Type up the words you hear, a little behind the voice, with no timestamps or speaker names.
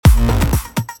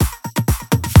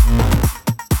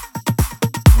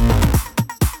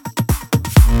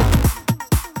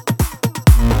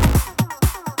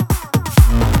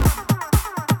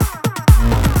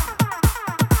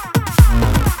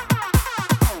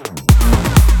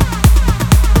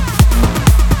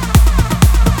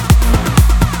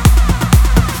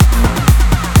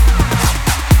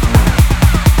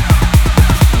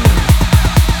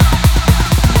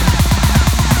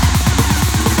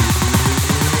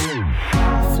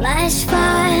Flash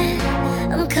fire,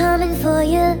 I'm coming for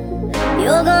you.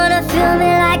 You're gonna feel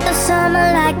me like the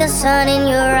summer, like the sun in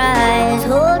your eyes.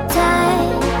 Hold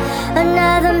tight,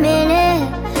 another minute,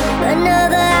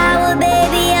 another hour,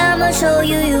 baby. I'ma show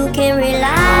you you can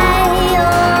rely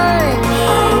on me.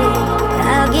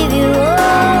 I'll give you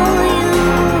all you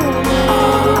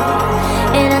need.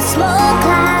 In a small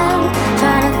cloud,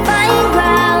 trying to find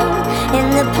ground in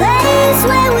the place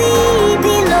where we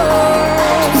belong.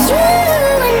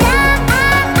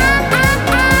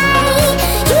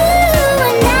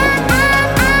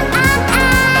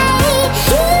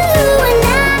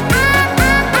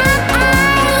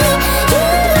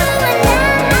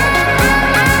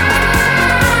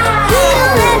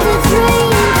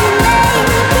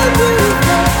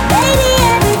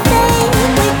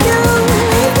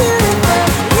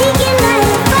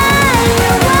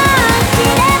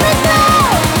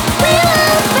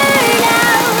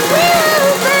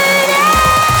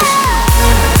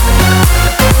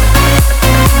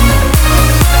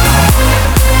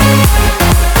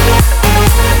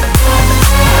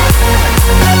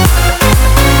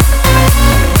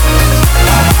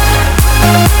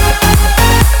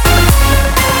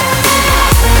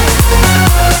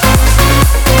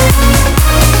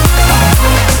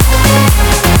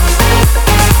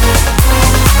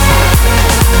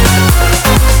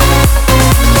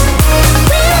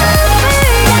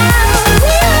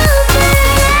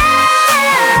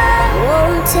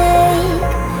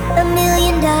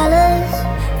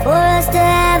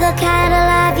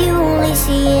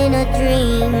 In a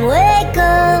dream, wake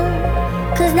up,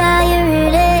 'cause now you're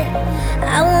in it.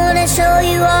 I wanna show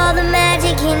you all the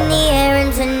magic in the air,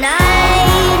 and tonight